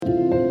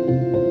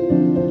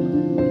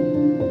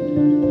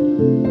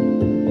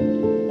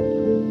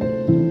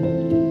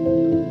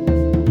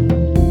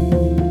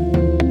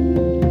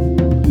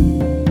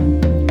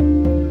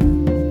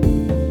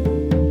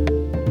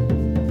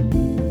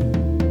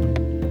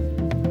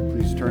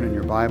Turn in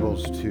your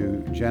Bibles to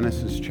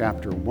Genesis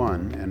chapter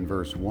 1 and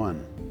verse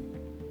 1.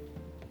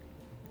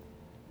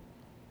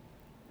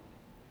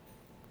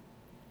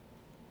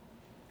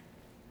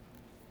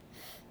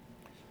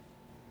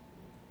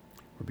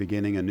 We're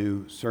beginning a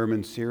new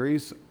sermon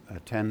series, a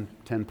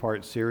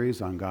 10-part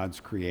series on God's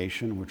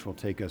creation, which will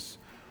take us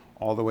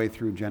all the way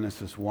through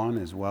Genesis 1,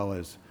 as well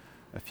as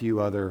a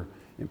few other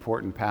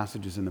important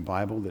passages in the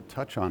Bible that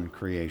touch on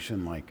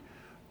creation, like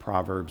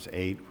Proverbs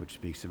 8, which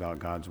speaks about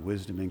God's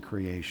wisdom in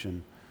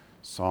creation,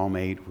 Psalm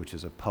 8, which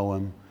is a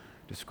poem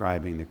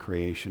describing the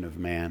creation of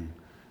man,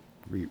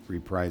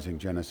 reprising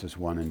Genesis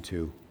 1 and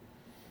 2.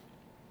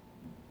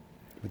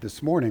 But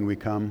this morning we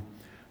come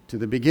to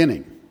the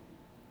beginning,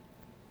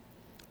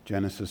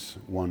 Genesis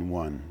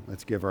 1:1.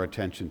 Let's give our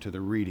attention to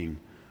the reading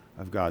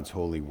of God's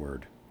holy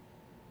word.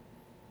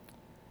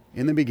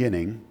 In the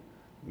beginning,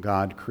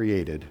 God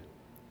created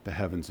the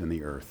heavens and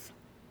the earth.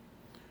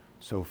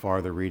 So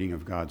far, the reading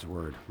of God's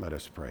word. Let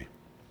us pray.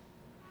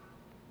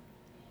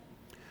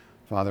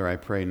 Father, I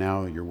pray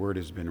now your word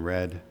has been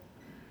read,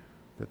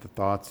 that the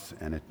thoughts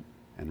and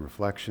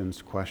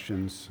reflections,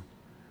 questions,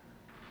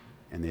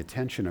 and the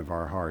attention of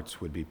our hearts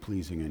would be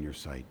pleasing in your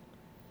sight.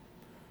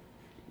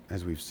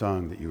 As we've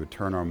sung, that you would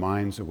turn our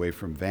minds away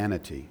from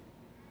vanity.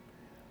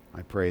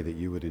 I pray that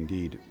you would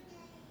indeed,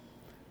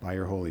 by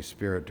your Holy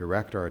Spirit,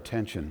 direct our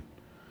attention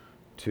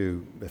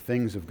to the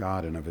things of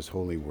God and of his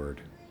holy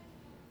word.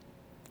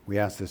 We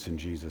ask this in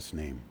Jesus'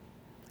 name.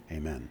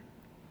 Amen.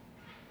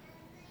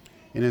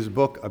 In his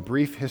book, A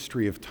Brief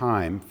History of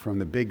Time, From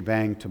the Big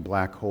Bang to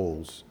Black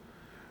Holes,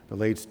 the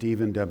late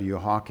Stephen W.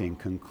 Hawking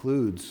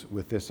concludes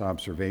with this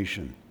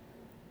observation.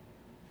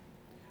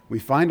 We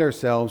find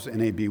ourselves in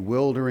a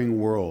bewildering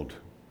world.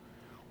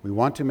 We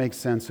want to make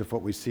sense of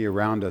what we see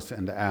around us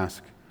and to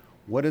ask,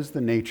 what is the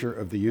nature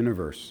of the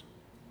universe?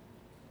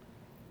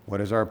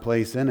 What is our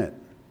place in it?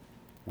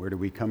 Where do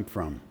we come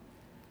from?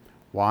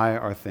 Why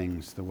are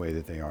things the way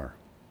that they are?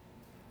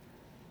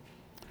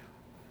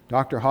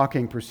 Dr.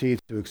 Hawking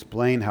proceeds to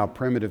explain how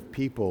primitive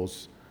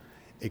peoples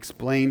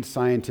explained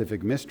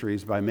scientific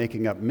mysteries by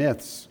making up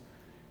myths,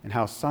 and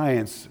how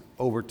science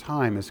over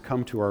time has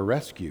come to our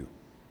rescue,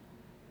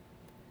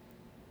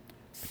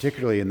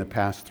 particularly in the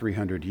past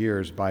 300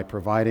 years, by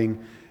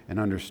providing an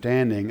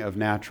understanding of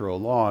natural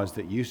laws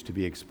that used to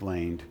be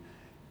explained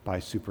by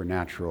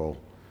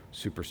supernatural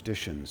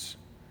superstitions.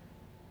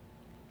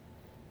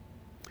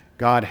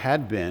 God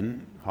had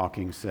been,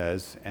 Hawking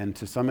says, and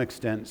to some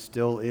extent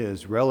still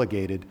is,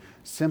 relegated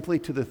simply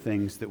to the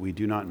things that we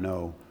do not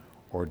know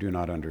or do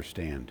not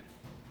understand.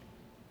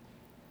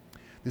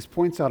 This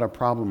points out a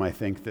problem, I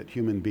think, that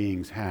human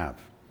beings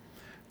have.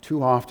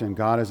 Too often,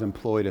 God is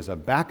employed as a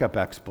backup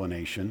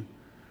explanation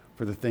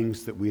for the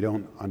things that we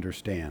don't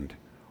understand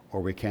or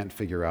we can't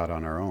figure out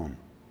on our own.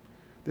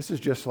 This is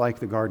just like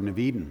the Garden of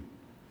Eden.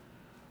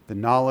 The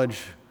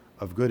knowledge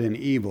of good and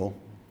evil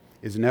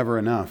is never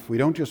enough. We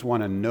don't just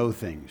want to know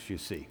things, you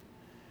see.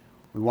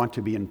 We want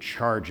to be in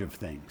charge of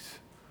things.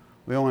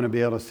 We don't want to be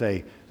able to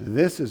say,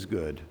 this is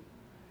good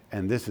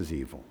and this is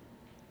evil.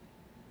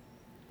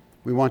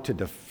 We want to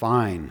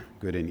define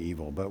good and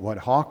evil. But what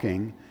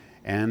Hawking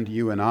and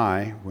you and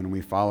I, when we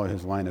follow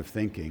his line of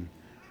thinking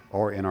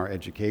or in our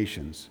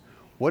educations,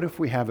 what if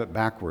we have it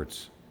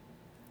backwards?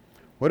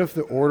 What if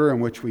the order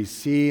in which we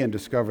see and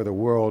discover the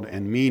world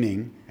and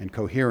meaning and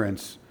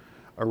coherence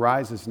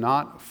arises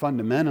not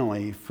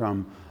fundamentally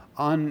from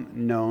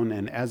unknown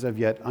and as of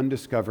yet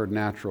undiscovered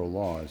natural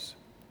laws,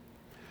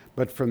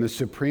 but from the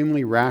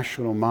supremely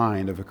rational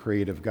mind of a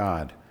creative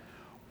God?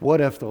 What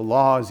if the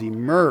laws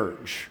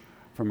emerge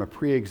from a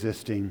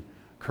pre-existing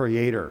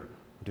creator,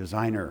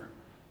 designer,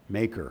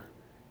 maker,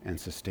 and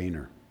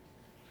sustainer?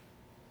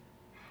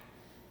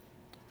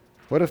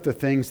 What if the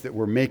things that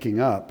we're making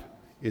up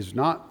is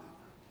not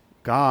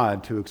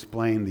God to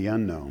explain the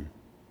unknown,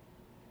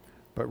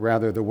 but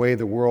rather the way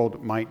the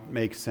world might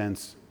make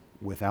sense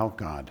without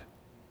God?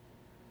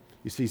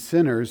 You see,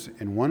 sinners,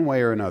 in one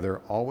way or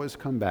another, always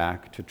come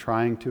back to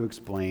trying to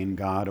explain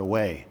God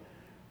away.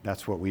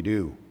 That's what we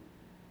do.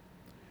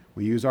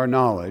 We use our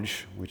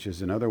knowledge, which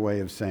is another way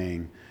of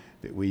saying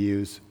that we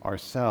use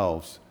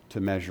ourselves to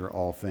measure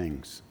all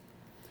things.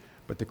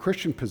 But the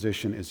Christian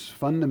position is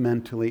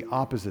fundamentally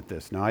opposite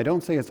this. Now, I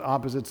don't say it's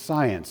opposite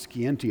science.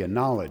 Scientia,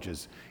 knowledge,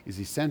 is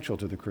essential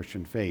to the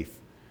Christian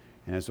faith.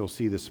 And as we'll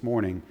see this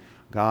morning,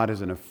 God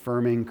is an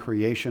affirming,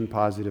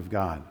 creation-positive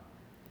God.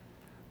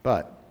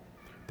 But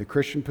the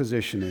Christian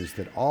position is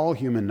that all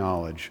human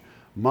knowledge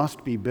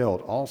must be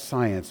built, all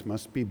science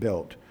must be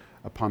built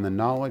upon the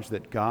knowledge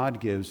that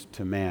God gives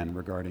to man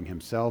regarding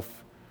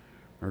himself,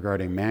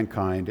 regarding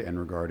mankind, and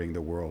regarding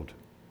the world.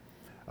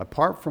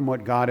 Apart from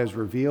what God has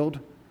revealed,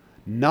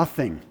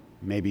 nothing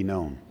may be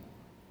known.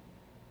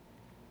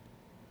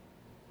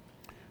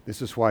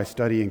 This is why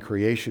studying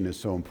creation is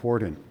so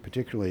important,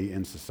 particularly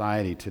in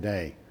society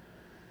today,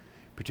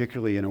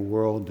 particularly in a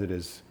world that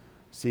is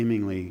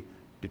seemingly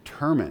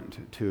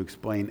determined to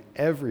explain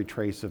every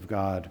trace of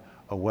God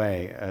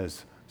away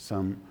as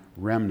some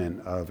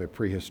remnant of a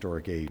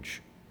prehistoric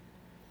age.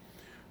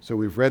 So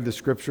we've read the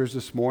scriptures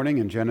this morning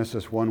in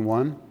Genesis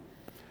 1:1.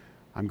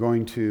 I'm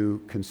going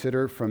to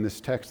consider from this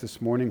text this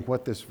morning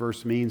what this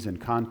verse means in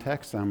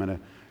context. I'm going to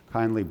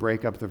kindly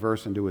break up the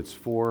verse into its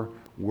 4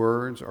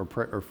 words or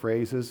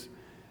phrases.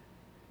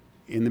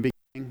 In the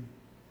beginning,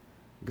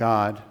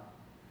 God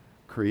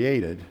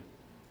created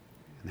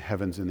the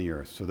heavens and the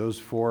earth. So those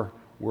 4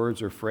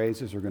 words or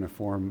phrases are going to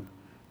form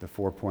the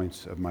 4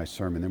 points of my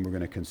sermon. Then we're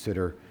going to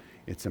consider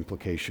its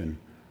implication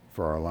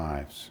for our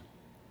lives.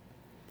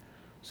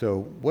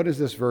 So what does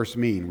this verse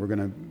mean? We're going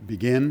to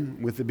begin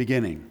with the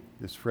beginning,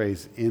 this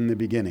phrase, in the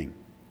beginning.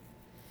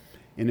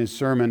 In his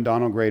sermon,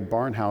 Donald Grade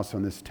Barnhouse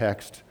on this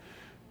text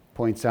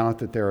points out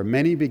that there are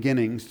many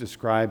beginnings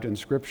described in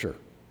Scripture.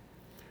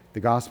 The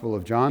Gospel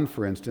of John,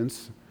 for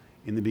instance,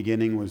 in the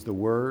beginning was the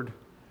Word,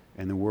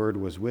 and the Word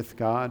was with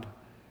God,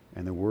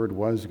 and the Word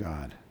was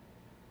God.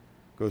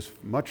 Goes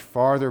much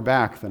farther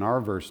back than our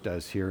verse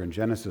does here in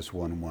Genesis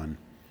 1:1.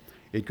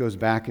 It goes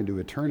back into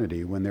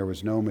eternity when there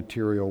was no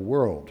material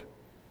world.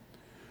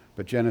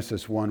 But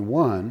Genesis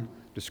 1:1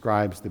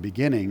 describes the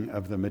beginning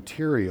of the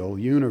material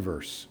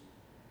universe.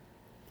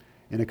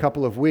 In a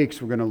couple of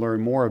weeks, we're going to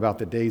learn more about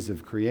the days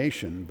of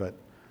creation, but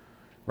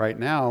right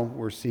now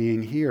we're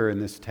seeing here in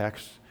this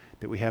text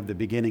that we have the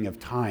beginning of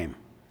time.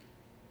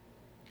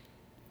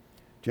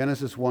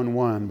 Genesis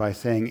 1:1, by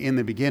saying in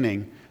the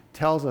beginning,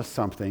 tells us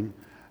something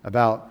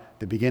about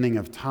the beginning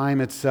of time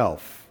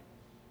itself.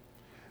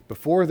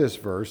 Before this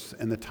verse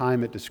and the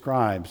time it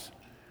describes,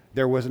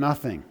 there was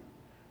nothing.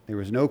 There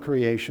was no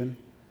creation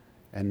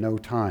and no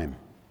time.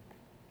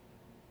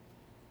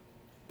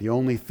 The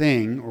only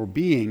thing or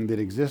being that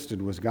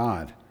existed was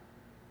God.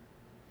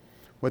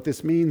 What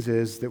this means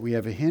is that we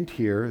have a hint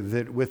here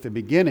that with the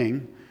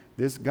beginning,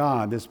 this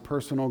God, this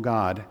personal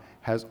God,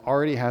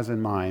 already has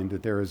in mind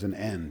that there is an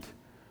end.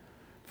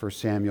 1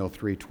 Samuel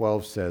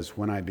 3:12 says,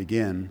 "When I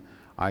begin,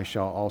 I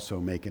shall also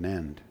make an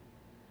end."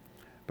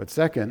 But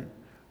second,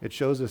 it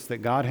shows us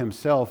that God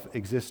himself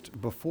exists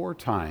before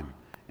time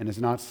and is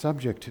not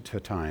subject to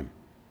time.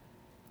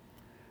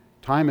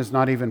 Time is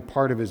not even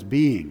part of his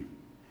being.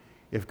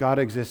 If God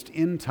exists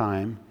in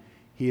time,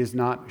 he is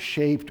not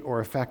shaped or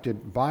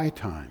affected by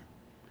time.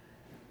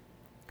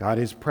 God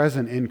is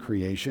present in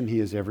creation. He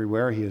is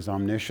everywhere. He is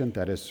omniscient.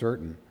 That is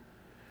certain.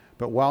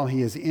 But while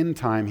he is in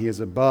time, he is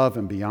above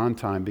and beyond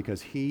time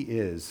because he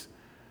is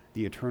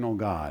the eternal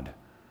God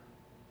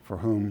for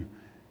whom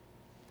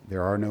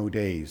there are no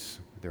days,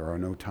 there are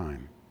no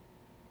time.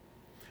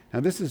 Now,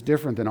 this is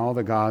different than all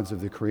the gods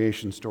of the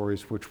creation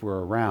stories which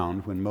were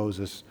around when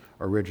Moses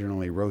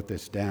originally wrote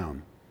this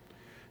down.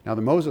 Now,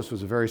 Moses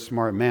was a very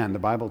smart man. The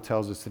Bible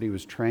tells us that he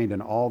was trained in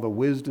all the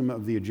wisdom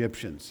of the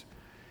Egyptians.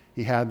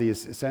 He had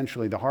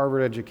essentially the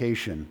Harvard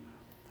education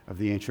of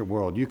the ancient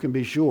world. You can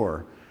be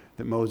sure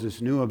that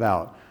Moses knew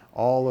about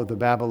all of the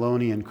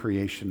Babylonian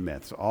creation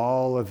myths,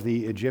 all of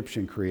the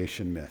Egyptian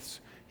creation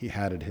myths he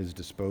had at his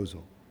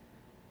disposal.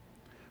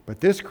 But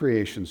this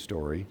creation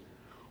story,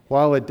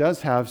 while it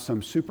does have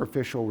some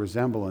superficial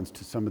resemblance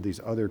to some of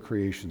these other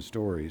creation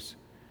stories,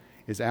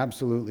 is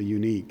absolutely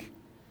unique.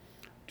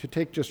 To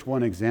take just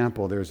one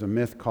example, there's a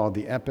myth called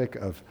the Epic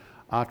of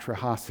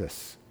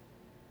Atrahasis.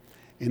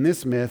 In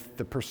this myth,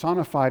 the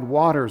personified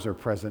waters are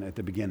present at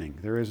the beginning.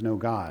 There is no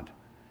God.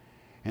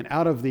 And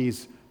out of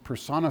these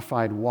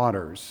personified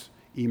waters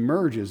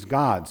emerges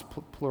gods,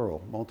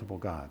 plural, multiple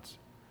gods.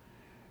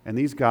 And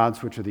these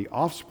gods, which are the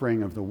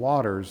offspring of the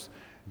waters,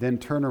 then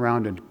turn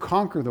around and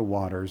conquer the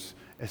waters,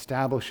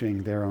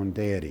 establishing their own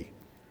deity.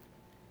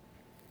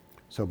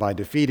 So by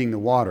defeating the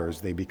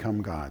waters, they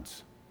become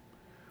gods.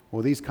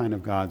 Well, these kind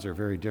of gods are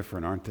very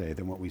different, aren't they,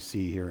 than what we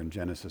see here in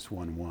Genesis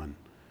 1:1,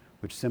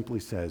 which simply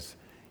says,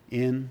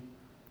 in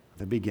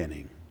the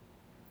beginning,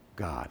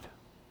 God.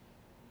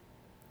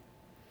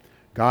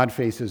 God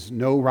faces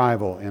no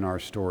rival in our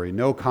story,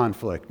 no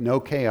conflict, no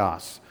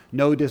chaos,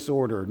 no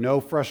disorder, no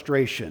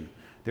frustration.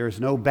 There is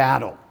no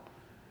battle.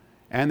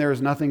 And there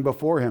is nothing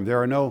before him. There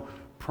are no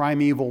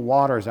primeval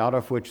waters out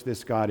of which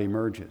this God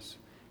emerges.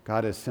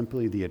 God is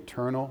simply the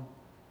eternal,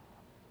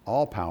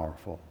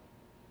 all-powerful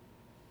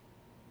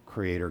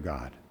Creator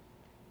God.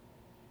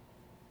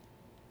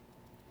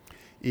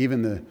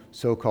 Even the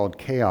so-called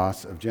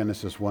chaos of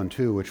Genesis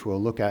 1:2, which we'll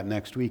look at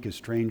next week, is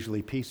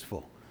strangely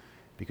peaceful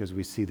because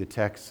we see in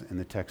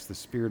the text, the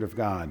Spirit of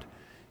God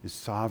is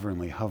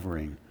sovereignly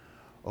hovering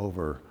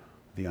over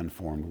the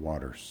unformed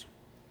waters.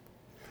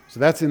 So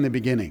that's in the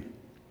beginning.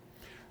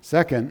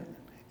 Second,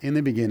 in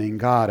the beginning,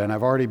 God. And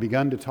I've already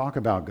begun to talk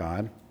about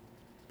God,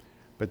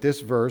 but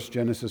this verse,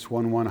 Genesis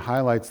 1:1,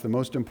 highlights the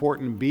most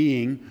important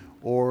being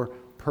or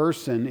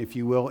person, if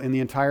you will, in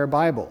the entire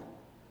Bible.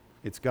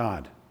 It's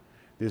God.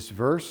 This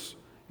verse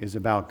is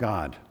about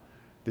God.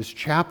 This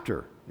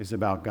chapter is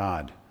about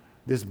God.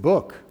 This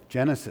book,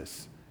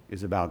 Genesis,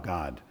 is about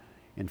God.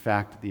 In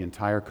fact, the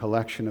entire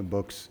collection of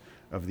books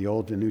of the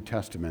Old and New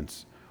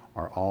Testaments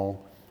are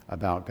all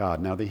about God.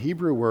 Now, the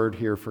Hebrew word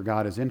here for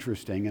God is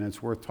interesting, and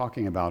it's worth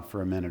talking about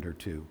for a minute or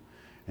two.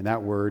 And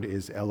that word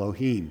is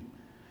Elohim.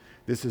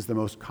 This is the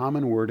most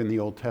common word in the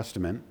Old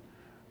Testament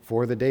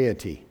for the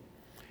deity.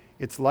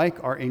 It's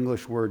like our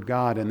English word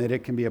God in that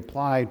it can be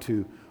applied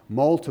to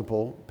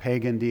multiple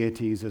pagan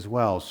deities as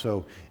well.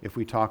 So if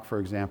we talk, for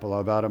example,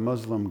 about a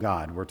Muslim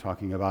God, we're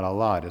talking about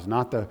Allah. It is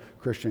not the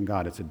Christian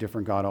God. It's a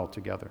different God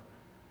altogether.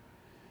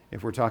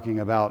 If we're talking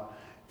about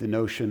the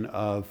notion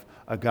of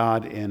a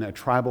God in a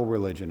tribal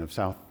religion of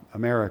South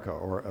America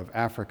or of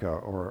Africa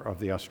or of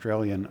the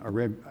Australian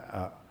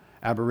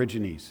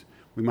Aborigines,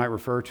 we might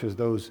refer to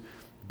those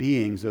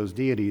beings, those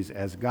deities,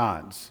 as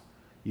gods,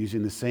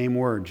 using the same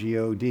word,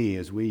 G-O-D,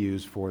 as we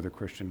use for the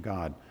Christian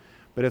God.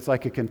 But it's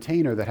like a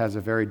container that has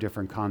a very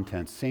different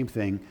content. Same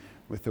thing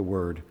with the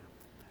word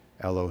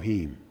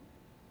Elohim.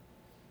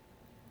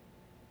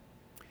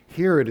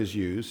 Here it is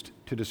used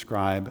to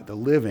describe the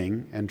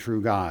living and true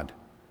God.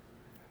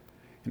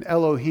 And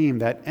Elohim,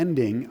 that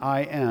ending,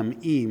 I am,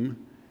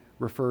 im,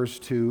 refers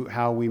to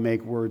how we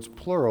make words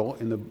plural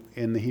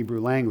in the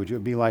Hebrew language. It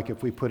would be like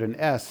if we put an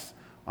S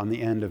on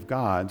the end of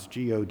gods,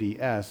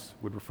 G-O-D-S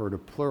would refer to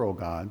plural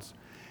gods.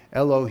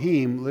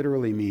 Elohim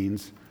literally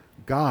means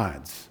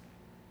gods.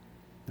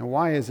 Now,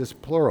 why is this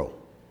plural?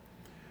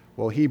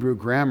 Well, Hebrew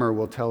grammar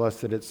will tell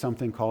us that it's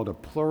something called a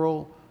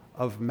plural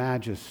of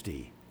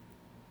majesty.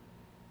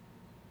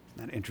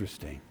 Isn't that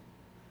interesting?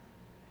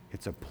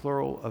 It's a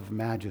plural of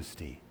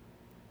majesty.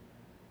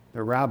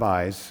 The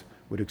rabbis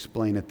would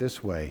explain it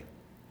this way.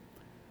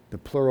 The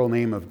plural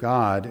name of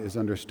God is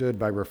understood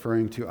by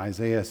referring to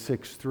Isaiah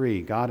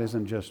 6:3. God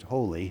isn't just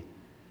holy.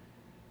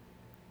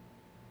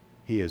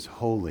 He is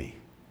holy,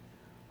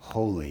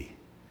 holy,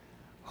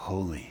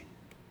 holy.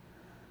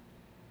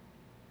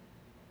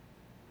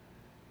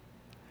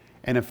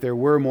 And if there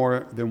were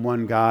more than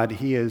one God,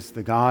 he is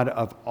the God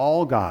of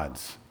all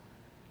gods.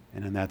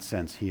 And in that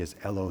sense, he is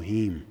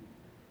Elohim.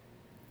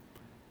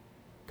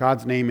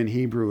 God's name in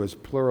Hebrew is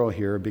plural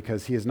here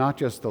because he is not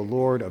just the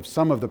Lord of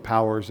some of the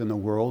powers in the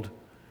world,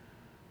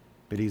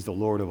 but he's the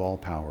Lord of all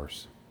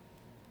powers.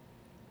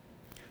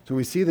 So when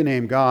we see the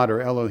name God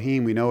or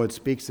Elohim, we know it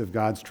speaks of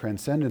God's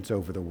transcendence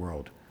over the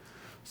world.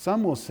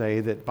 Some will say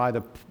that by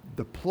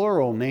the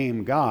plural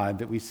name God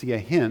that we see a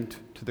hint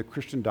to the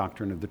Christian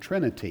doctrine of the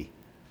Trinity,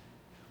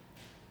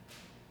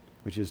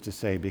 which is to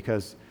say,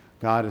 because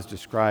God is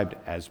described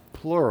as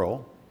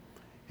plural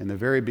in the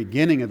very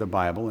beginning of the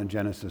Bible in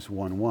Genesis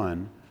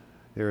 1:1,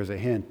 there is a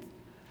hint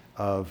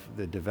of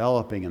the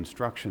developing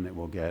instruction that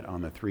we'll get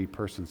on the three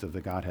persons of the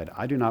Godhead.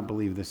 I do not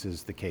believe this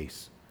is the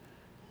case.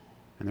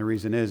 And the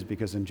reason is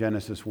because in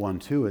Genesis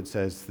 1:2 it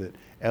says that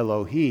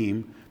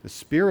Elohim, the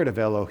spirit of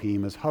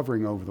Elohim, is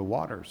hovering over the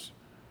waters.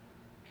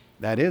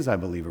 That is, I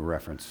believe, a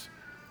reference,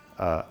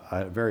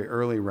 a very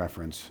early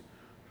reference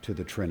to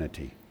the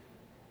Trinity.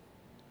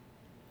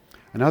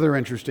 Another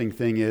interesting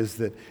thing is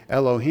that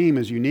Elohim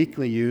is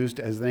uniquely used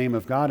as the name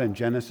of God in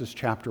Genesis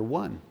chapter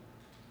 1.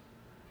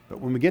 But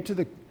when we get to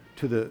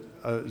the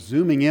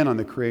zooming in on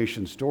the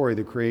creation story,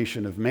 the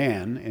creation of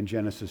man in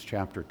Genesis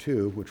chapter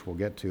 2, which we'll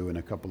get to in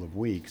a couple of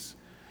weeks,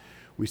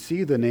 we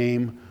see the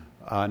name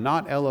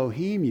not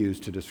Elohim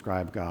used to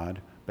describe God,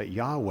 but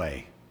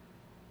Yahweh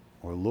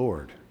or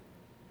Lord.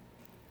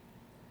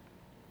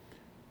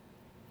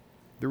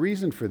 The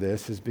reason for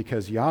this is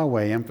because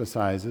Yahweh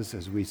emphasizes,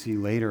 as we see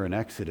later in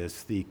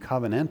Exodus, the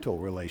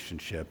covenantal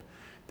relationship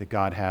that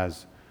God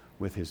has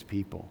with his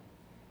people.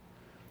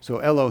 So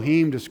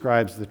Elohim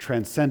describes the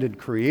transcendent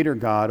creator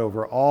God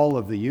over all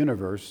of the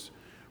universe,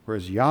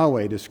 whereas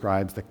Yahweh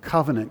describes the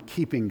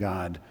covenant-keeping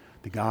God,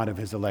 the God of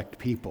his elect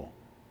people.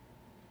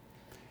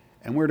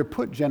 And we're to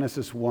put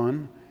Genesis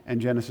 1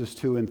 and Genesis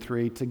 2 and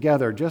 3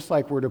 together, just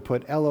like we're to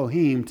put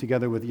Elohim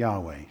together with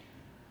Yahweh.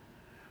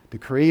 The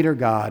creator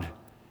God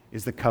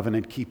is the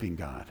covenant-keeping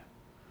God.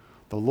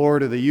 The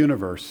Lord of the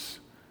universe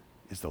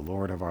is the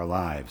Lord of our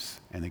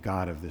lives and the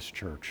God of this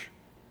church.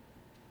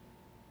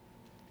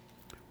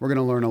 We're going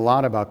to learn a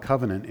lot about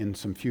covenant in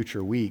some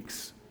future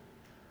weeks.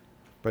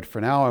 But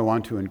for now, I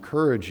want to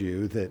encourage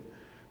you that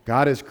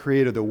God has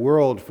created the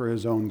world for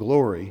his own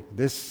glory.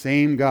 This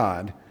same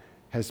God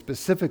has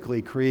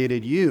specifically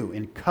created you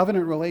in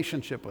covenant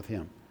relationship with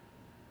him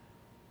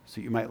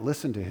so you might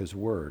listen to his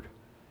word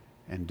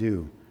and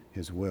do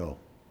his will.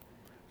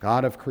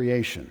 God of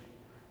creation,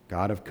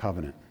 God of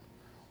covenant,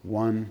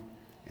 one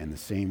and the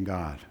same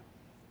God.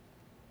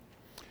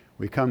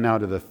 We come now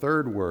to the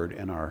third word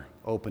in our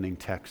opening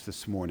text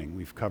this morning.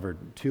 We've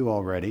covered two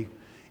already.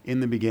 In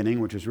the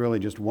beginning, which is really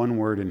just one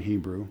word in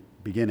Hebrew,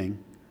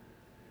 beginning.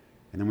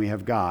 And then we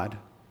have God.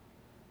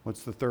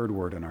 What's the third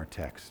word in our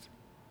text?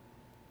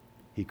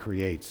 He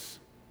creates.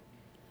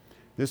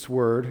 This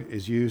word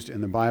is used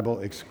in the Bible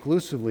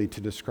exclusively to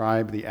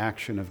describe the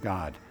action of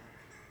God.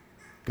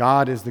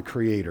 God is the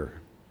creator.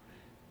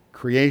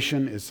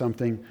 Creation is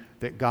something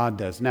that God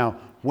does. Now,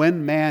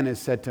 when man is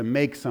said to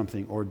make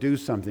something or do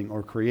something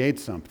or create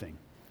something,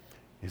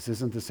 this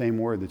isn't the same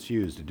word that's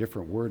used. A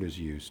different word is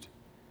used.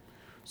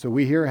 So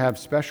we here have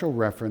special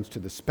reference to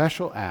the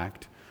special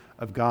act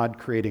of God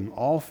creating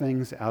all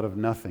things out of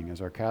nothing, as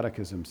our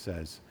catechism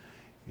says,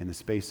 in the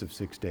space of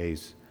 6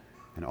 days,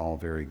 and all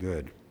very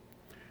good.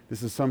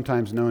 This is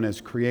sometimes known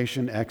as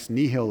creation ex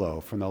nihilo,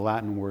 from the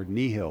Latin word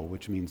nihil,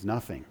 which means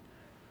nothing.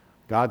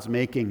 God's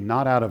making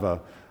not out of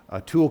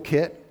a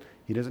toolkit.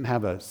 He doesn't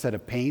have a set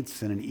of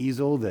paints and an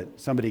easel that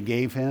somebody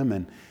gave him,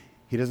 and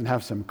he doesn't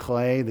have some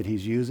clay that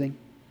he's using.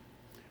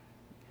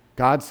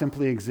 God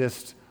simply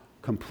exists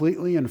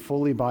completely and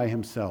fully by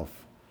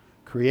himself.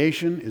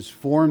 Creation is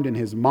formed in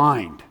his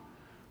mind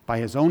by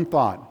his own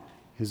thought,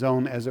 his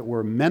own, as it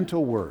were,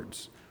 mental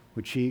words,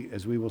 which he,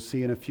 as we will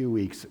see in a few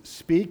weeks,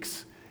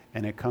 speaks,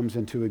 and it comes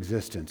into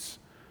existence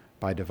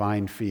by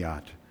divine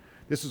fiat.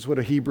 This is what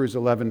Hebrews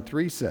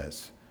 11:3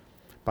 says.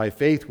 By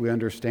faith we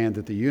understand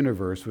that the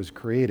universe was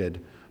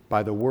created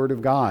by the word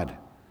of God,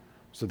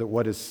 so that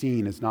what is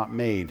seen is not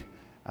made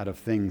out of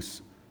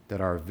things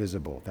that are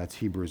visible. That's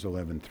Hebrews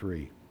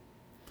 11:3.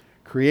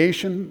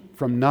 Creation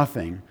from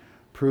nothing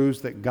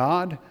proves that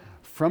God,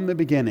 from the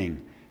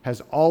beginning,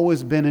 has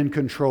always been in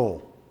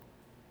control.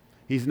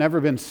 He's never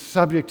been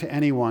subject to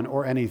anyone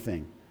or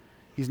anything.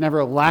 He's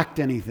never lacked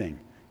anything.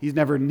 He's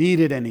never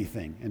needed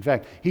anything. In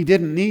fact, he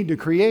didn't need to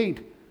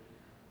create.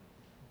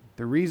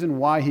 The reason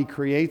why he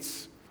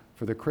creates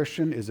for the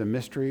Christian is a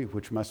mystery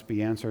which must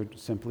be answered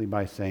simply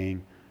by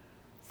saying,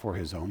 for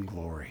his own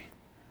glory.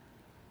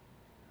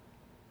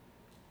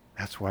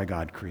 That's why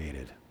God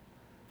created.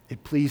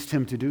 It pleased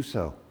him to do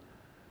so.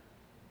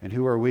 And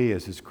who are we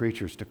as his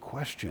creatures to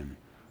question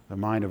the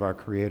mind of our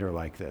Creator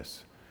like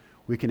this?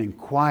 We can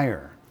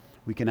inquire,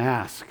 we can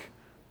ask,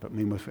 but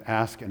we must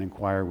ask and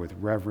inquire with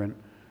reverent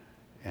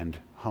and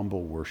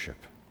humble worship.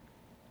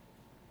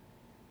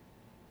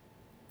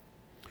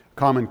 A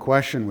common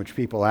question which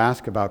people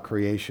ask about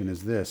creation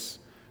is this,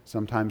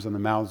 sometimes on the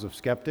mouths of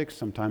skeptics,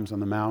 sometimes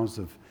on the mouths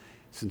of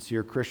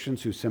sincere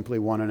Christians who simply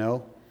want to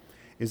know,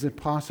 is it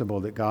possible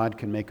that God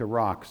can make a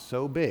rock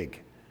so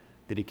big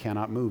that he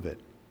cannot move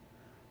it?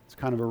 It's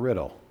kind of a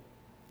riddle.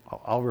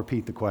 I'll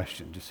repeat the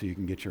question just so you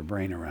can get your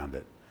brain around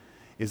it.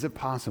 Is it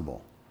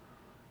possible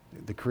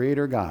the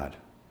Creator God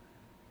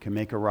can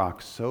make a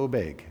rock so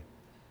big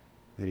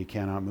that he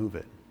cannot move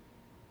it?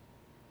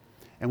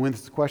 And when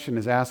this question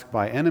is asked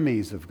by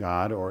enemies of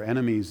God or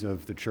enemies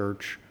of the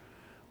church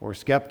or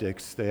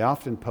skeptics, they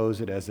often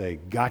pose it as a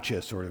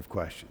gotcha sort of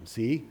question.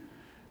 See,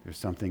 there's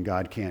something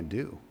God can't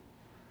do.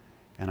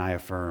 And I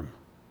affirm,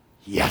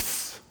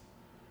 yes,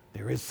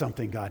 there is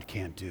something God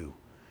can't do.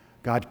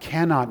 God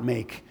cannot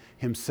make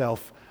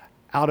himself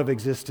out of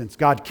existence.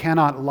 God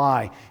cannot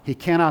lie. He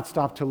cannot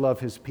stop to love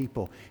his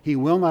people. He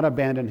will not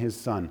abandon his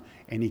Son.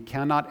 And he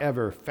cannot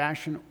ever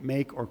fashion,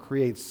 make, or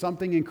create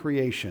something in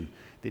creation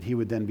that he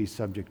would then be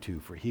subject to,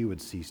 for he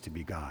would cease to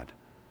be God.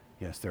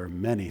 Yes, there are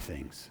many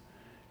things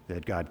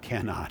that God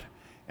cannot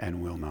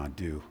and will not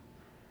do.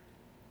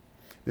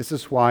 This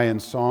is why in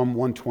Psalm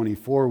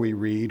 124 we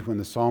read, when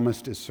the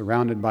psalmist is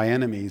surrounded by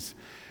enemies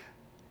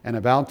and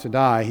about to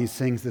die, he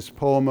sings this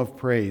poem of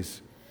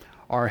praise.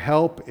 Our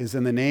help is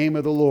in the name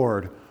of the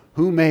Lord,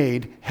 who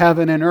made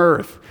heaven and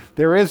earth.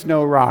 There is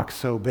no rock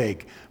so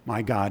big,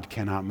 my God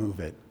cannot move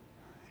it.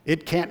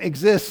 It can't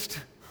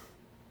exist.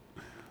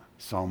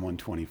 Psalm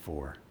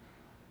 124.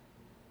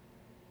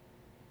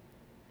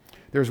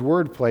 There's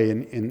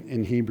wordplay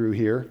in Hebrew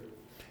here.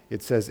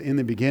 It says, in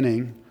the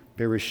beginning,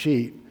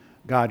 Bereshit,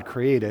 God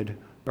created,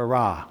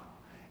 bara.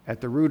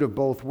 At the root of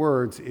both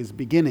words is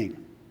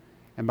beginning.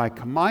 And by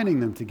combining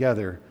them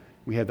together,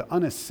 we have the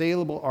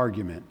unassailable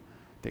argument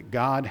that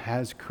God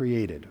has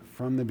created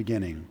from the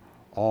beginning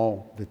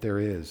all that there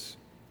is.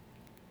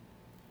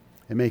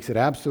 It makes it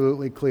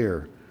absolutely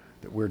clear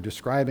that we're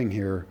describing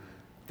here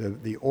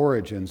the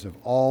origins of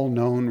all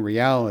known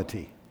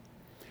reality.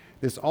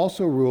 This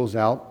also rules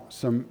out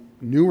some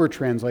newer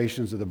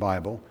translations of the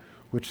Bible,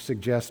 which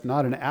suggest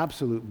not an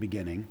absolute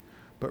beginning,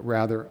 but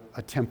rather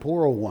a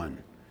temporal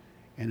one.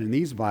 And in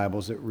these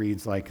Bibles, it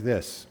reads like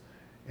this,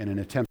 in an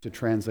attempt to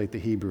translate the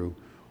Hebrew,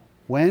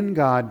 when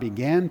God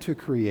began to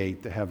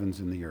create the heavens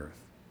and the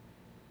earth.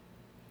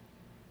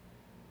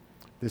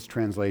 This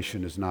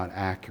translation is not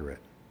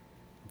accurate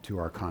to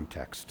our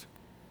context.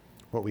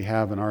 What we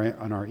have on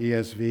our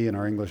ESV and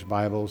our English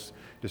Bibles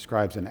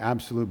describes an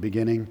absolute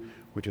beginning,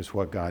 which is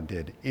what God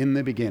did. In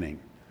the beginning,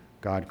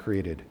 God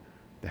created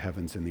the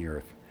heavens and the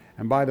earth.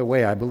 And by the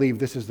way, I believe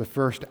this is the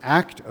first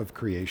act of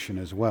creation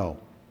as well,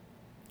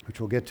 which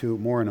we'll get to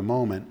more in a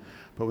moment.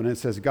 But when it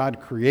says God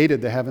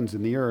created the heavens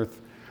and the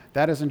earth,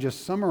 that isn't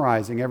just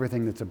summarizing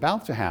everything that's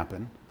about to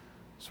happen,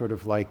 sort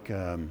of like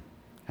kind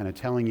of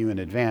telling you in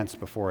advance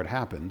before it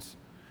happens.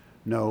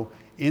 No,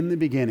 in the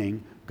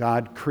beginning,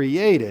 God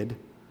created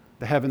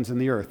the heavens and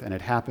the earth, and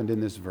it happened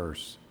in this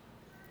verse.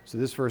 So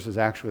this verse is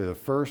actually the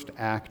first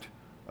act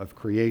of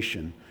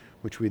creation,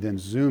 which we then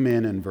zoom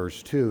in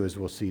verse 2, as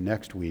we'll see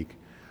next week,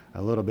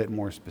 a little bit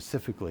more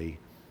specifically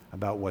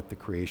about what the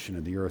creation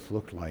of the earth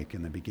looked like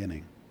in the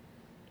beginning.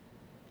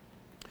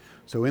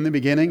 So in the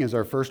beginning is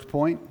our first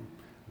point.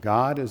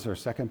 God is our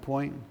second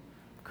point.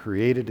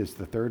 Created is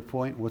the third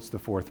point. What's the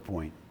fourth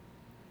point?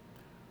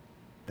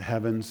 The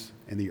heavens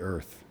and the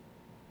earth.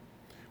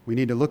 We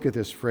need to look at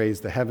this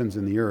phrase, the heavens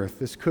and the earth.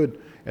 This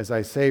could, as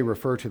I say,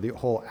 refer to the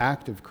whole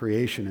act of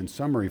creation in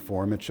summary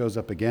form. It shows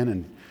up again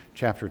in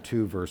chapter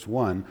 2, verse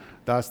 1.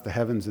 Thus the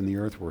heavens and the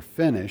earth were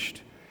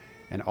finished,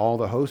 and all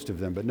the host of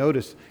them. But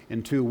notice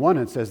in 2:1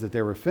 it says that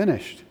they were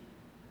finished.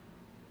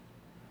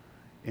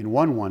 In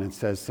 1:1 it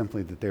says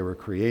simply that they were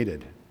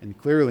created. And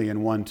clearly in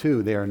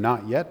 1:2 they are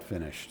not yet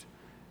finished,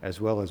 as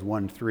well as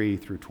 1:3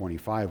 through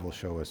 25 will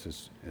show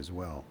us as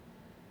well.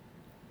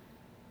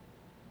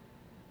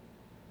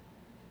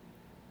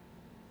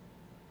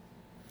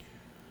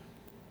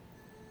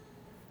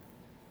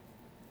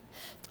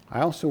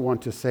 I also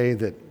want to say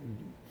that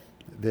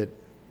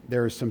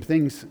there are some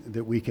things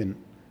that we can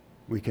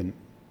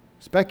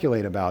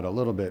speculate about a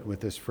little bit with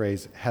this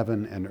phrase,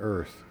 heaven and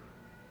earth.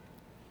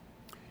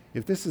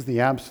 If this is the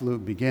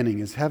absolute beginning,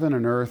 is heaven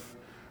and earth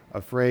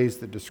a phrase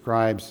that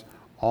describes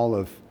all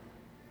of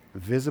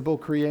visible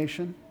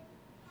creation?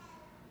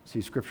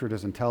 See, Scripture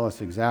doesn't tell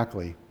us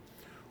exactly.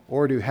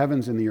 Or do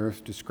heavens and the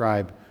earth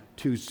describe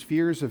two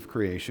spheres of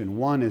creation?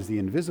 One is the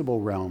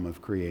invisible realm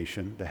of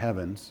creation, the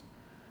heavens,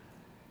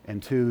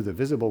 and two, the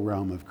visible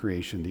realm of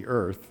creation, the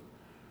earth,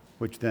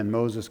 which then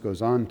Moses goes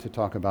on to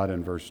talk about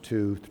in verse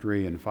 2,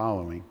 3, and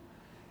following.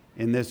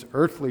 In this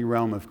earthly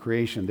realm of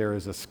creation, there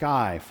is a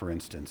sky, for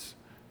instance.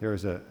 There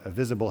is a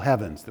visible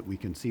heavens that we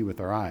can see with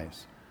our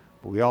eyes.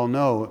 But we all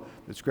know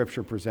that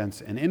Scripture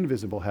presents an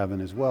invisible heaven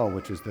as well,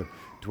 which is the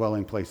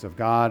dwelling place of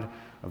God,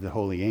 of the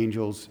holy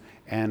angels,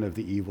 and of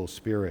the evil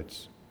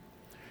spirits.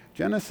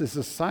 Genesis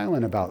is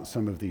silent about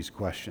some of these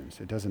questions.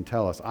 It doesn't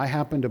tell us. I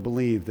happen to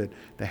believe that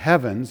the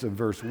heavens of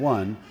verse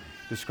 1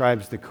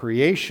 describes the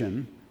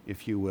creation,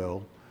 if you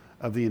will,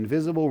 of the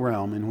invisible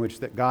realm in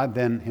which that God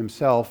then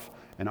himself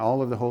and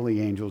all of the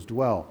holy angels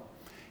dwell.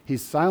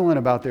 He's silent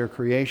about their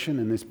creation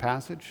in this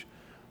passage,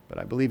 but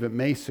I believe it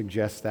may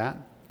suggest that.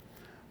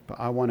 But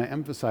I want to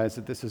emphasize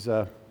that this is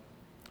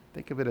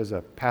think of it as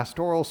a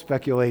pastoral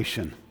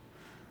speculation.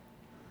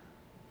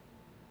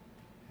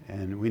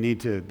 And we need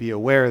to be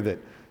aware that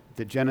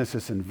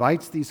Genesis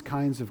invites these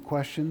kinds of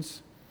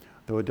questions,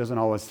 though it doesn't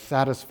always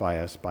satisfy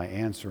us by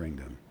answering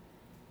them.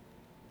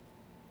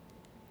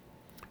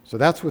 So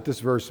that's what this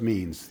verse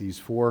means, these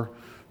four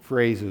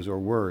phrases or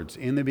words.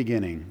 In the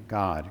beginning,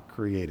 God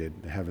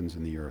created the heavens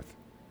and the earth.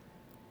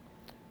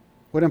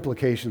 What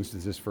implications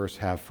does this verse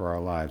have for our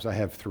lives? I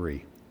have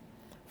three.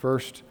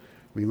 First,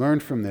 we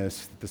learned from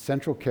this that the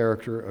central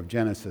character of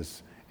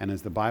Genesis and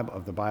of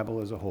the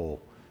Bible as a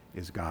whole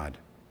is God.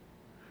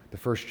 The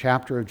first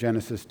chapter of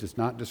Genesis does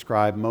not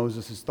describe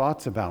Moses'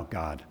 thoughts about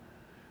God.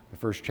 The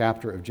first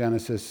chapter of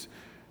Genesis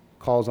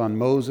calls on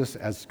Moses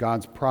as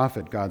God's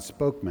prophet, God's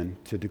spokesman,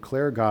 to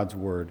declare God's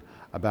word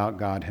about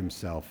God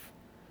himself.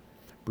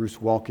 Bruce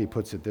Waltke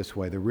puts it this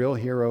way: the real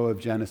hero of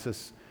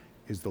Genesis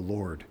is the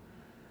Lord,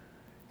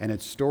 and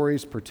its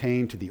stories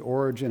pertain to the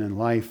origin and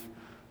life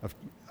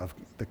of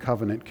the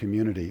covenant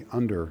community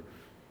under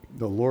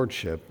the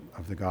lordship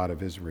of the God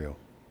of Israel.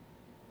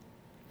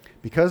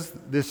 Because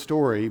this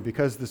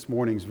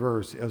morning's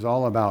verse is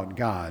all about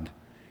God,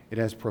 it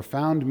has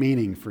profound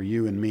meaning for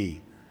you and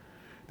me.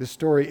 This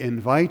story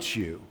invites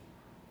you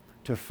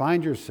to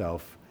find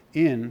yourself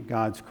in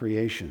God's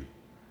creation.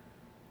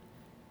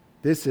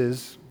 This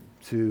is,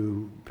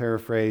 to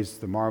paraphrase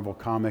the Marvel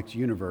Comics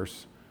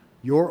universe,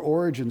 your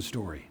origin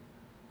story.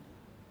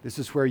 This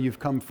is where you've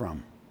come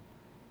from.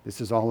 This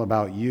is all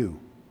about you.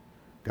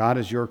 God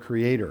is your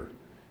creator.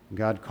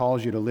 God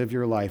calls you to live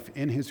your life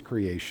in his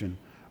creation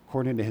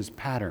according to his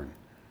pattern,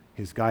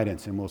 his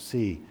guidance. And we'll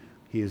see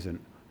he is an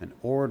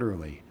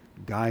orderly,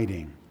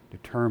 guiding,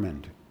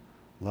 determined,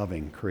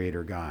 loving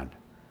creator God.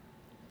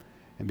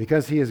 And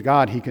because he is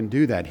God, he can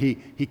do that. He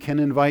can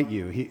invite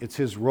you. It's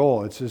his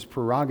role. It's his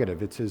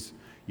prerogative. It's his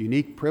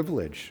unique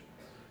privilege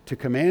to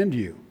command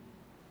you,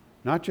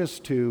 not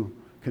just to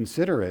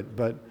consider it,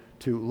 but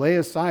to lay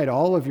aside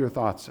all of your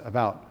thoughts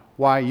about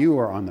why you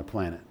are on the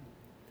planet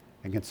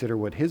and consider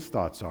what his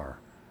thoughts are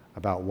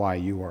about why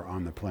you are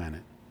on the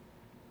planet.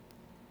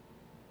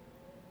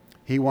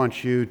 He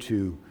wants you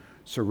to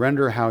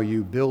surrender how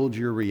you build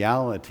your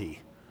reality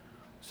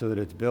so that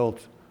it's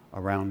built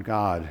around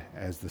God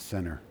as the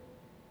center.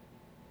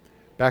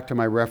 Back to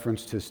my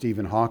reference to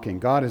Stephen Hawking,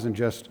 God isn't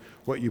just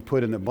what you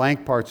put in the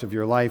blank parts of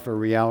your life or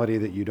reality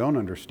that you don't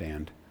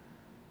understand.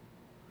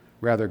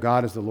 Rather,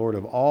 God is the Lord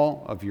of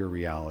all of your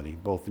reality,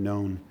 both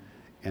known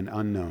and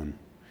unknown.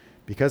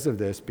 Because of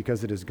this,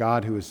 because it is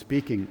God who is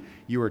speaking,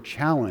 you are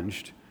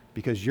challenged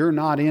because you're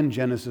not in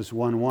Genesis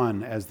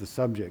 1:1 as the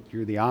subject.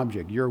 You're the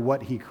object. You're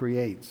what he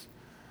creates.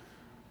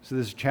 So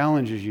this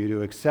challenges you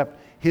to accept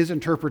his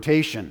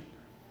interpretation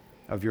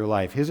of your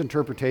life, his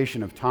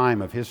interpretation of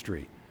time, of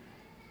history,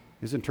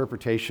 his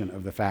interpretation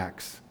of the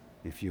facts,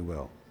 if you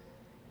will.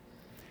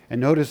 And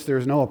notice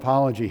there's no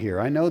apology here.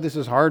 I know this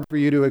is hard for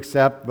you to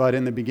accept, but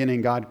in the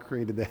beginning, God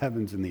created the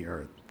heavens and the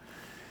earth.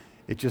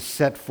 It just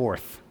set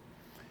forth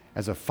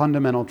as a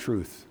fundamental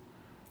truth.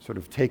 Sort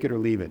of take it or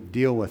leave it.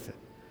 Deal with it.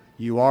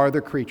 You are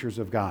the creatures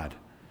of God.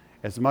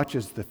 As much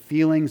as the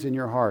feelings in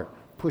your heart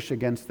push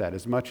against that,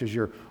 as much as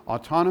your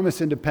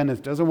autonomous independence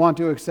doesn't want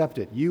to accept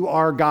it, you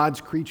are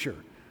God's creature.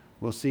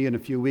 We'll see in a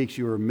few weeks,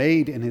 you were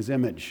made in his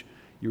image.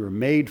 You were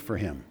made for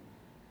him.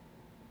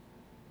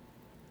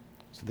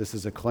 So this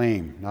is a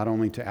claim not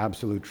only to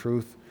absolute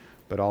truth,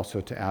 but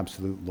also to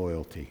absolute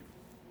loyalty.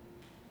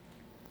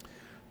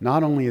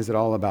 Not only is it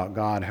all about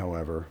God,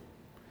 however,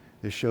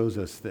 this shows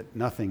us that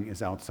nothing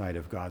is outside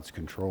of God's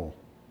control.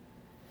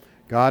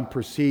 God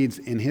proceeds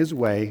in his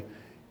way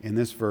in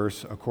this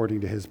verse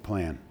according to his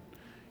plan.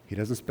 He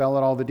doesn't spell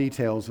out all the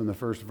details in the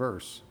first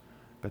verse,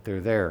 but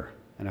they're there.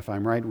 And if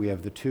I'm right, we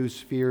have the two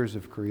spheres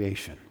of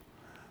creation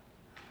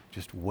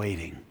just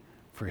waiting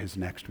for his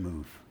next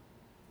move.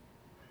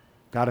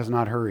 God is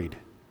not hurried.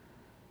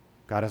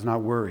 God is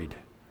not worried.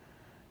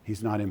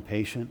 He's not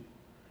impatient.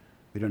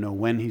 We don't know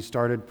when he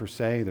started per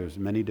se. There's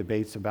many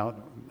debates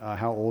about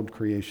how old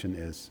creation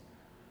is.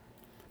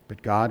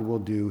 But God will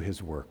do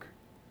his work.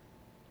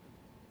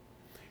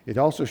 It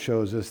also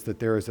shows us that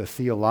there is a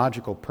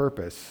theological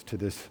purpose to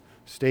this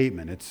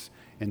statement. It's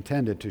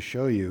intended to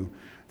show you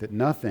that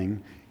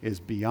nothing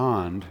is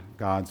beyond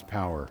God's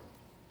power.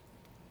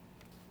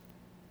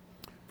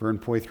 Vern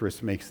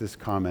Poythress makes this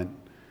comment.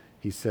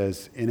 He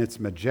says, in its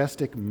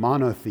majestic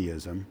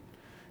monotheism,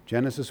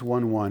 Genesis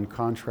 1:1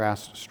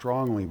 contrasts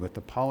strongly with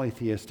the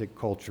polytheistic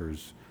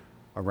cultures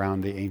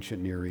around the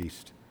ancient Near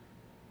East.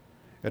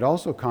 It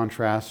also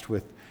contrasts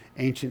with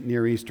ancient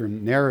Near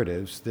Eastern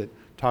narratives that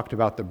talked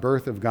about the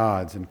birth of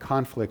gods and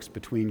conflicts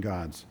between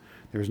gods.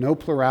 There's no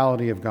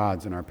plurality of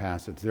gods in our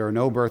passage. There are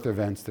no birth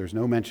events. There's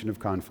no mention of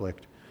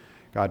conflict.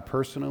 God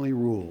personally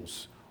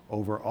rules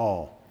over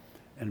all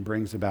and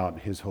brings about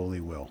his holy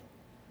will.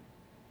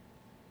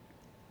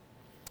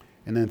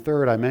 And then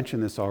third, I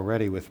mentioned this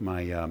already with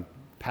my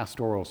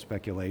pastoral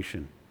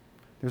speculation.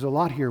 There's a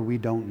lot here we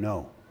don't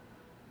know.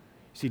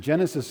 See,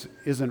 Genesis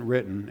isn't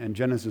written, and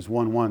Genesis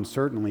 1:1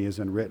 certainly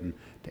isn't written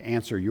to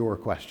answer your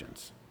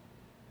questions.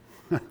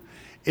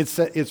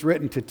 It's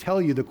written to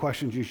tell you the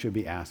questions you should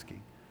be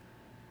asking.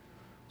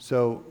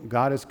 So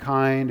God is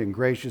kind and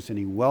gracious, and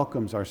he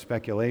welcomes our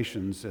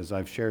speculations, as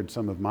I've shared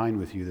some of mine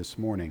with you this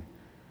morning.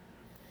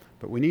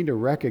 But we need to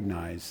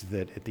recognize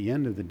that at the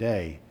end of the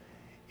day,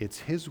 it's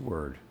his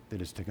word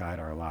that is to guide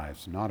our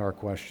lives, not our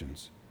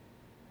questions.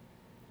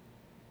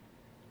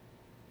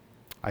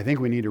 I think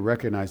we need to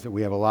recognize that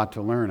we have a lot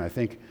to learn. I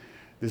think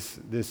there's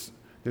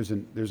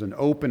an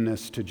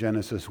openness to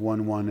Genesis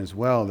 1:1 as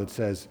well that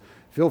says,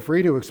 feel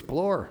free to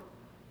explore,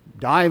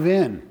 dive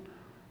in,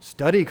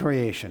 study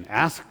creation,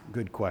 ask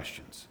good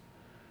questions,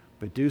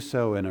 but do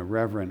so in a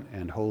reverent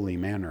and holy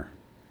manner.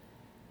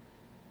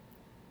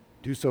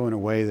 Do so in a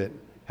way that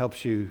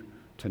helps you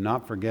to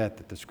not forget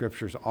that the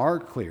scriptures are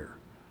clear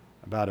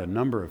about a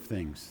number of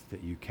things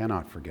that you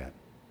cannot forget.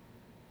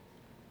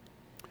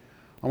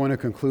 I want to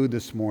conclude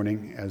this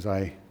morning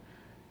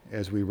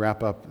as we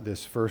wrap up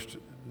this first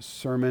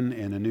sermon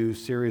in a new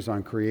series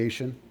on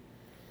creation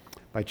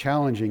by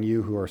challenging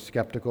you who are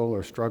skeptical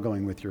or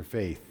struggling with your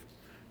faith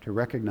to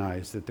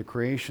recognize that the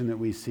creation that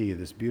we see,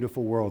 this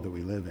beautiful world that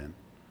we live in,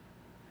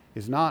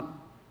 is not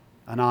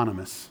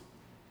anonymous.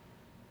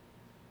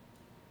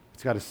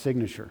 It's got a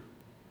signature,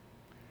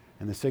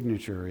 and the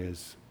signature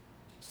is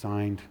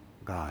signed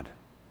God.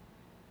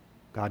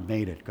 God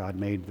made it. God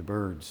made the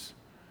birds.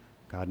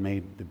 God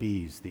made the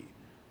bees,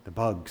 the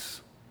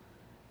bugs.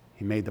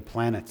 He made the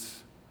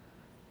planets.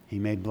 He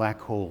made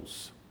black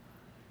holes.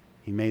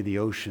 He made the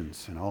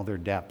oceans and all their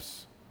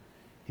depths.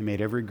 He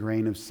made every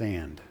grain of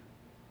sand.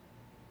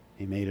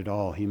 He made it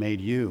all. He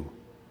made you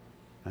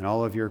and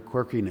all of your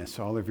quirkiness,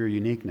 all of your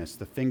uniqueness,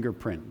 the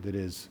fingerprint that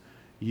is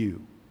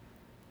you.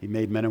 He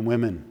made men and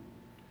women.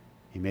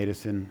 He made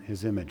us in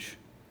his image.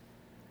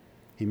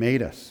 He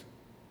made us.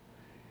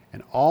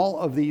 And all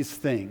of these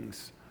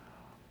things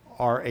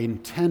are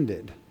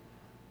intended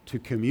to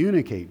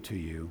communicate to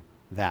you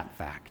that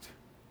fact,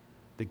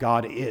 that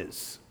God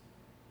is.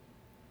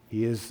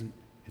 He is.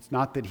 It's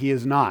not that he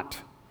is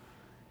not.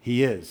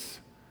 He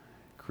is.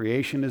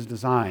 Creation is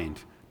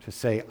designed to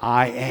say,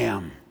 I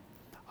am.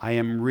 I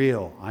am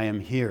real. I am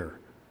here.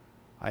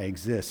 I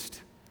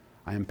exist.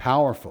 I am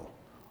powerful.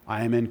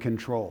 I am in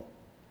control.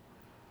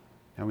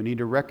 And we need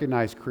to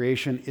recognize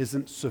creation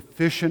isn't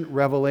sufficient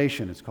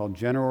revelation. It's called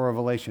general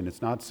revelation.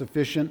 It's not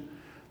sufficient.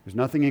 There's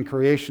nothing in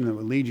creation that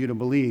would lead you to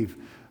believe,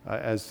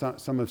 as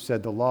some have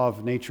said, the law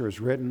of nature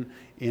is written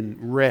in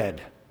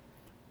red,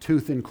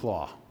 tooth and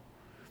claw.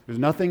 There's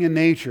nothing in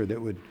nature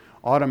that would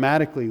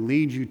automatically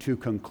lead you to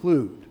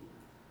conclude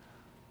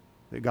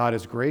that God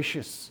is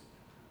gracious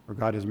or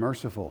God is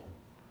merciful,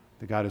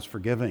 that God is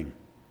forgiving,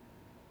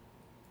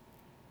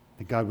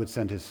 that God would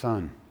send his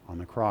Son on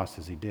the cross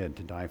as he did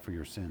to die for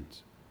your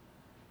sins.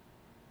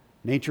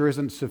 Nature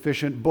isn't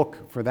sufficient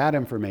book for that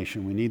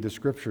information. We need the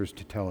scriptures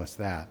to tell us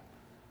that.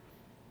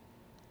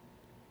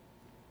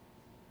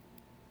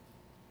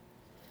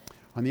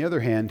 On the other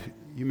hand,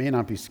 you may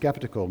not be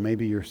skeptical.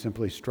 Maybe you're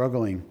simply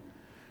struggling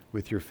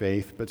with your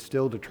faith, but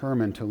still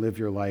determined to live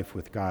your life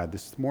with God.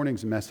 This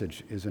morning's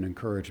message is an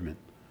encouragement.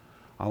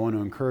 I want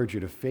to encourage you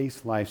to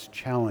face life's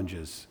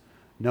challenges,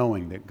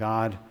 knowing that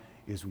God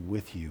is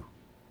with you.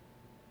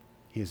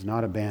 He has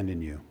not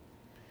abandoned you.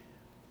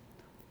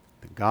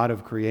 The God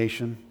of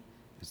creation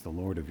is the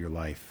Lord of your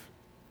life.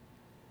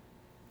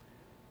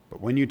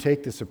 But when you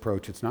take this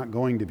approach, it's not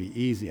going to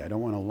be easy. I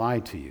don't want to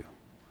lie to you.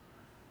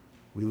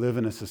 We live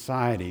in a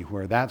society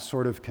where that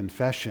sort of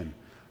confession,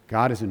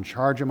 God is in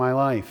charge of my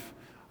life,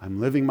 I'm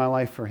living my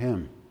life for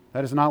Him,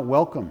 that is not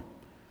welcome.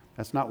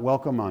 That's not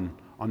welcome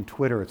on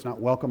Twitter. It's not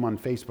welcome on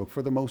Facebook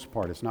for the most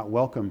part. It's not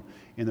welcome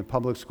in the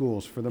public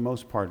schools for the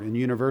most part. In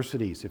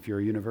universities, if you're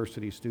a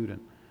university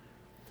student,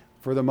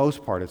 for the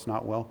most part, it's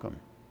not welcome.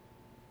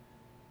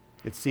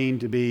 It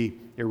seemed to be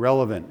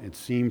irrelevant. It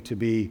seemed to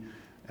be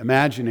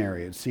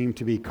imaginary. It seemed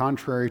to be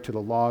contrary to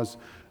the laws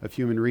of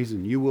human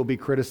reason. You will be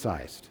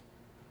criticized.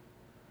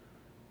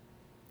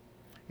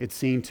 It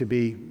seemed to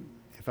be,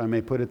 if I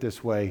may put it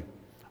this way,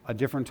 a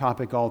different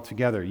topic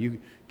altogether. You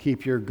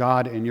keep your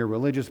God and your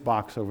religious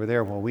box over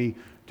there while we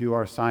do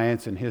our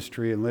science and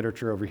history and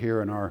literature over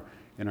here in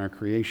our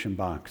creation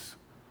box.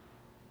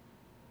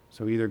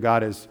 So either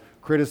God is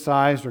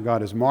criticized or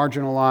God is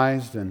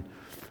marginalized, and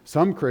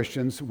some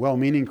Christians,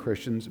 well-meaning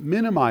Christians,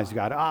 minimize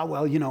God.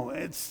 Well,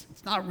 it's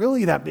not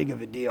really that big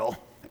of a deal.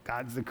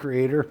 God's the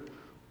creator.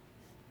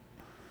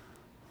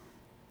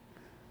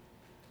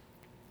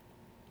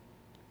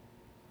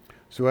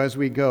 So as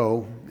we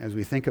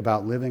think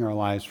about living our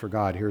lives for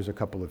God, here's a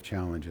couple of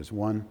challenges.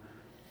 One,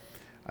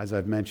 as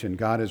I've mentioned,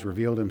 God has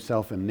revealed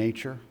Himself in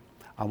nature.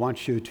 I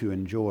want you to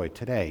enjoy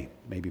today,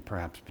 maybe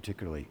perhaps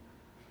particularly,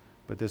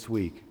 but this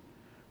week,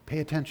 pay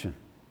attention.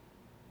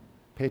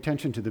 Pay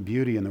attention to the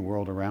beauty in the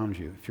world around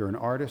you. If you're an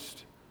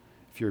artist,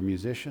 if you're a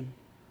musician,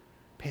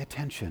 pay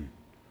attention.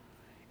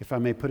 If I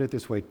may put it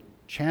this way,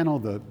 channel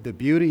the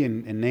beauty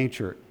in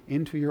nature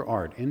into your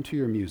art, into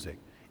your music,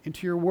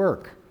 into your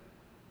work,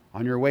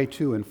 on your way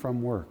to and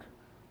from work.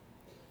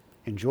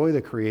 Enjoy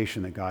the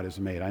creation that God has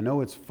made. I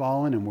know it's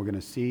fallen, and we're going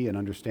to see and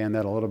understand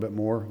that a little bit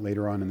more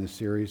later on in this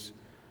series.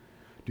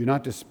 Do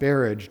not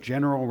disparage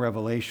general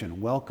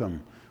revelation.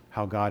 Welcome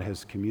how God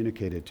has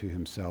communicated to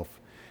Himself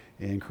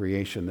in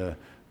creation. The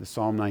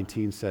Psalm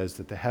 19 says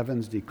that the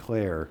heavens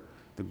declare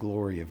the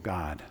glory of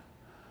God.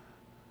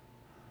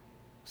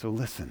 So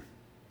listen,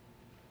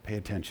 pay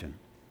attention.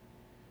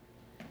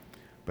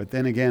 But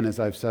then again, as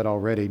I've said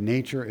already,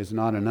 nature is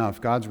not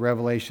enough. God's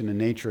revelation in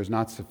nature is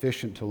not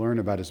sufficient to learn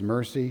about His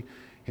mercy,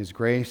 His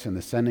grace, and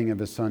the sending of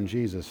His Son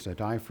Jesus to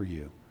die for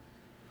you.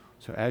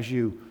 So as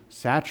you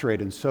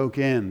saturate and soak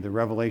in the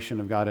revelation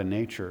of God in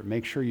nature,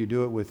 make sure you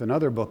do it with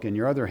another book in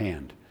your other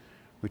hand,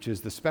 which is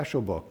the special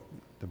book,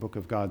 the book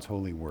of God's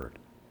holy word.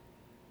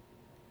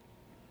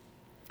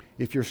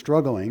 If you're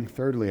struggling,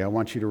 thirdly, I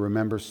want you to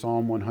remember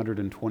Psalm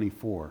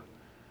 124.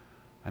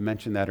 I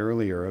mentioned that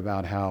earlier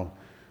about how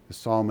the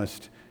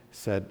psalmist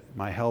said,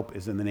 "My help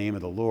is in the name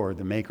of the Lord,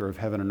 the maker of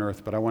heaven and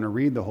earth." But I want to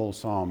read the whole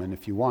psalm, and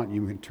if you want,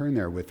 you can turn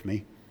there with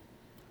me.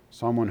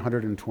 Psalm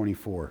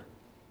 124.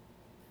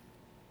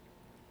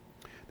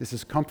 This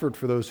is comfort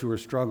for those who are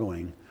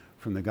struggling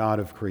from the God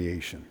of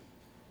creation.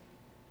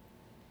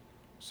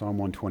 Psalm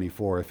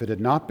 124. If it had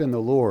not been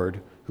the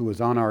Lord who was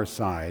on our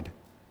side,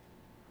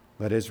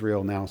 let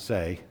Israel now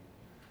say,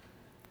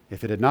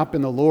 if it had not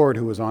been the Lord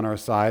who was on our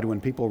side when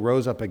people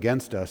rose up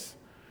against us,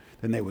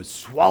 then they would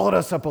swallow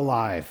us up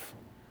alive.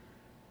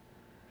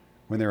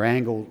 When their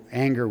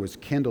anger was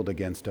kindled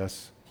against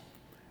us,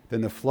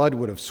 then the flood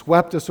would have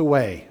swept us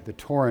away. The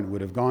torrent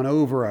would have gone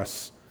over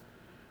us.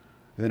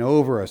 Then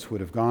over us would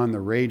have gone the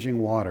raging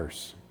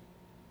waters.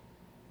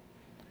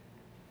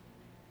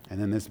 And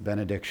then this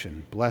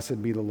benediction,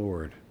 blessed be the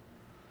Lord,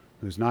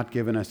 who has not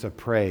given us a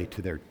prey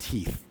to their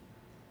teeth.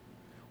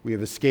 We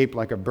have escaped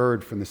like a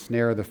bird from the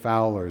snare of the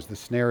fowlers. The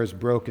snare is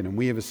broken, and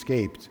we have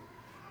escaped.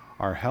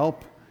 Our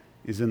help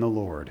is in the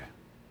Lord,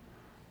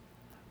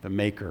 the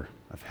maker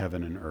of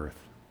heaven and earth.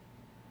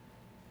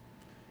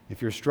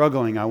 If you're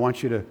struggling, I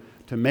want you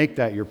to make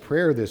that your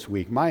prayer this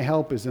week. My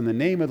help is in the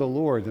name of the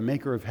Lord, the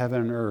maker of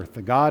heaven and earth.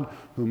 The God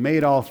who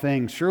made all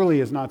things surely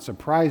is not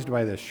surprised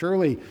by this.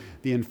 Surely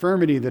the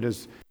infirmity that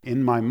is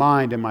in my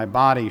mind and my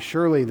body,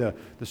 surely the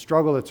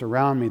struggle that's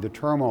around me, the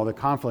turmoil, the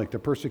conflict, the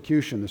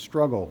persecution, the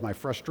struggle, my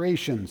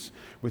frustrations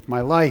with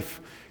my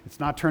life, it's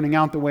not turning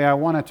out the way I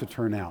want it to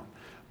turn out.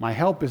 My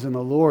help is in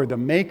the Lord, the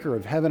maker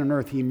of heaven and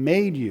earth. He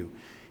made you.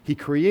 He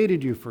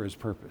created you for His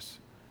purpose.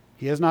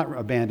 He has not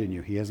abandoned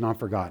you. He has not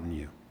forgotten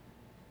you.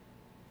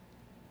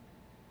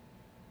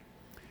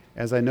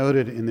 As I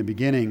noted in the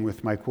beginning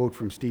with my quote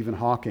from Stephen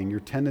Hawking,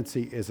 your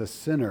tendency as a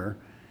sinner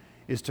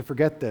is to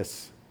forget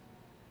this.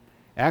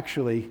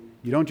 Actually,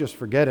 you don't just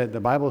forget it. The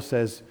Bible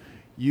says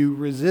you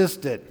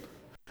resist it.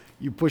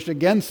 You push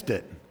against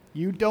it.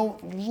 You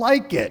don't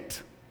like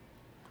it.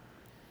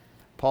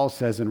 Paul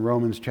says in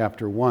Romans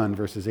chapter 1,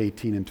 verses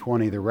 18 and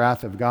 20, the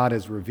wrath of God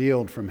is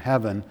revealed from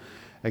heaven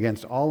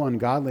against all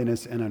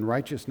ungodliness and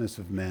unrighteousness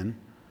of men,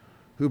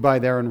 who by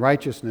their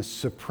unrighteousness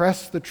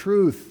suppress the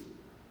truth.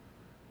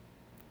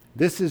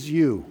 This is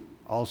you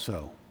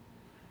also.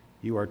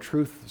 You are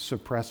truth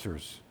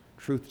suppressors,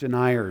 truth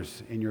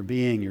deniers in your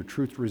being, your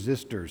truth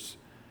resistors.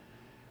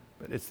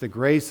 But it's the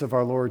grace of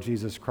our Lord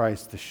Jesus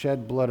Christ, the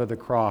shed blood of the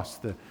cross,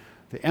 the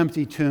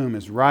empty tomb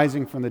is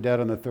rising from the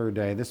dead on the third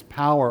day. This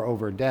power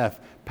over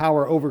death,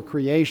 power over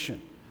creation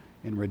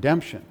in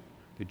redemption,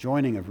 the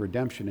joining of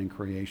redemption in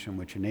creation,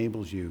 which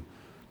enables you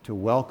to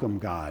welcome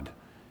God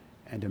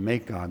and to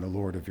make God the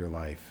Lord of your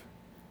life.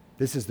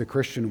 This is the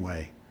Christian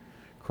way.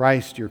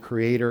 Christ, your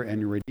Creator and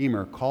your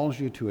Redeemer, calls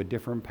you to a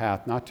different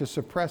path, not to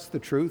suppress the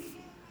truth,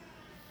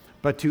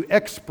 but to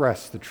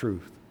express the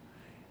truth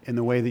in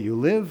the way that you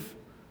live,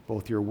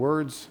 both your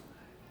words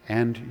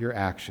and your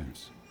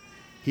actions.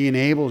 He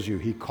enables you,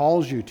 he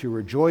calls you to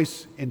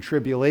rejoice in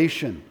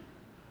tribulation,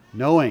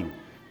 knowing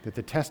that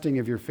the testing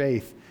of your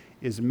faith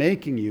is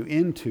making you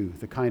into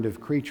the kind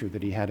of creature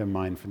that he had in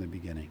mind from the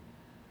beginning.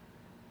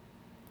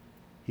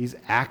 He's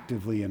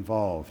actively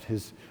involved.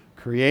 His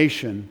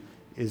creation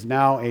is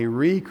now a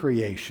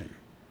recreation.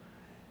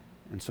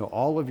 And so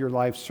all of your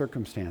life's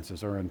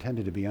circumstances are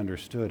intended to be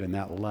understood in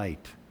that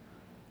light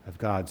of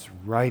God's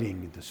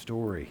writing the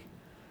story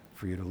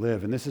for you to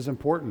live. And this is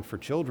important for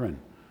children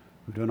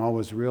who don't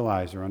always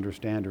realize or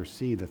understand or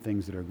see the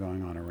things that are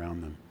going on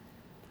around them.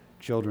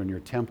 Children, you're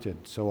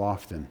tempted so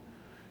often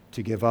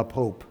to give up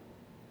hope.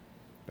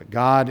 But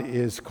God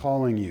is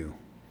calling you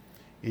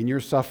in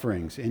your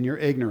sufferings, in your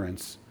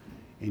ignorance,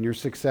 in your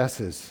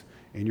successes,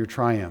 in your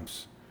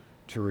triumphs,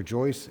 to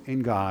rejoice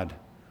in God,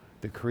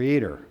 the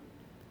Creator,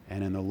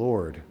 and in the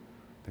Lord,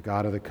 the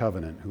God of the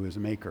covenant, who is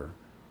maker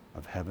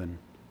of heaven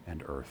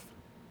and earth.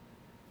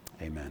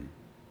 Amen.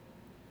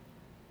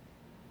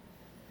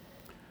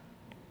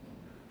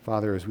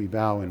 Father, as we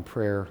bow in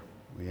prayer,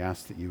 we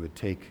ask that you would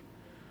take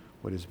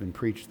what has been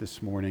preached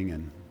this morning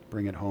and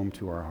bring it home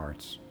to our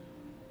hearts.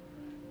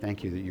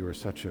 Thank you that you are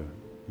such a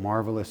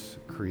marvelous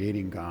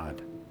creating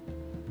God.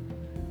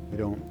 We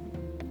don't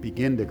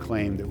begin to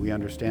claim that we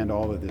understand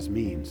all that this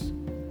means,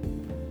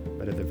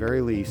 but at the very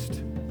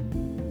least,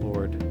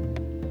 Lord,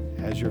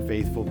 as your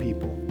faithful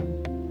people,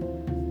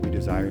 we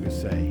desire to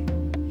say,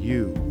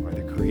 you are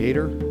the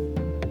Creator,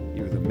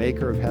 you are the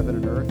maker of heaven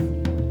and earth,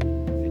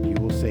 and you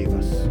will save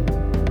us.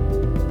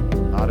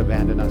 Not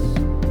abandon us,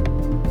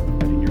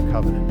 but in your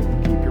covenant,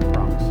 keep your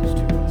promises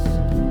to us.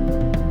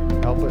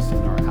 Help us in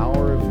our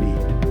hour of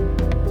need.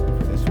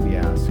 For this we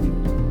ask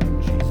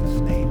in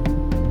Jesus' name.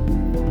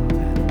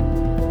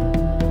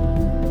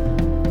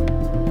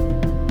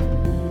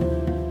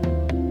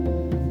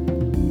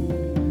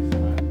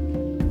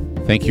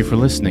 Thank you for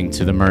listening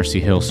to the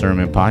Mercy Hill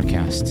Sermon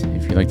Podcast.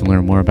 If you'd like to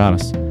learn more about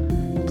us,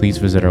 please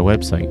visit our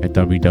website at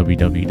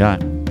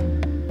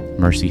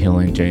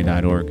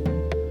www.mercyhillnj.org.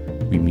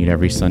 We meet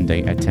every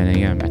Sunday at 10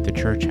 a.m. at the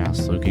church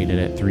house located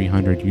at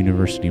 300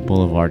 University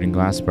Boulevard in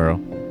Glassboro,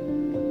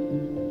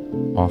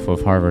 off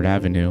of Harvard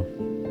Avenue,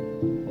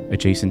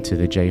 adjacent to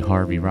the J.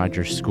 Harvey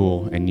Rogers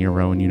School and near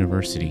Rowan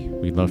University.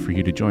 We'd love for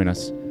you to join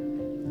us.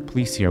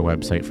 Please see our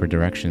website for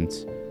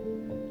directions.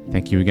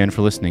 Thank you again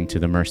for listening to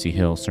the Mercy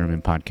Hill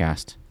Sermon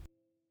Podcast.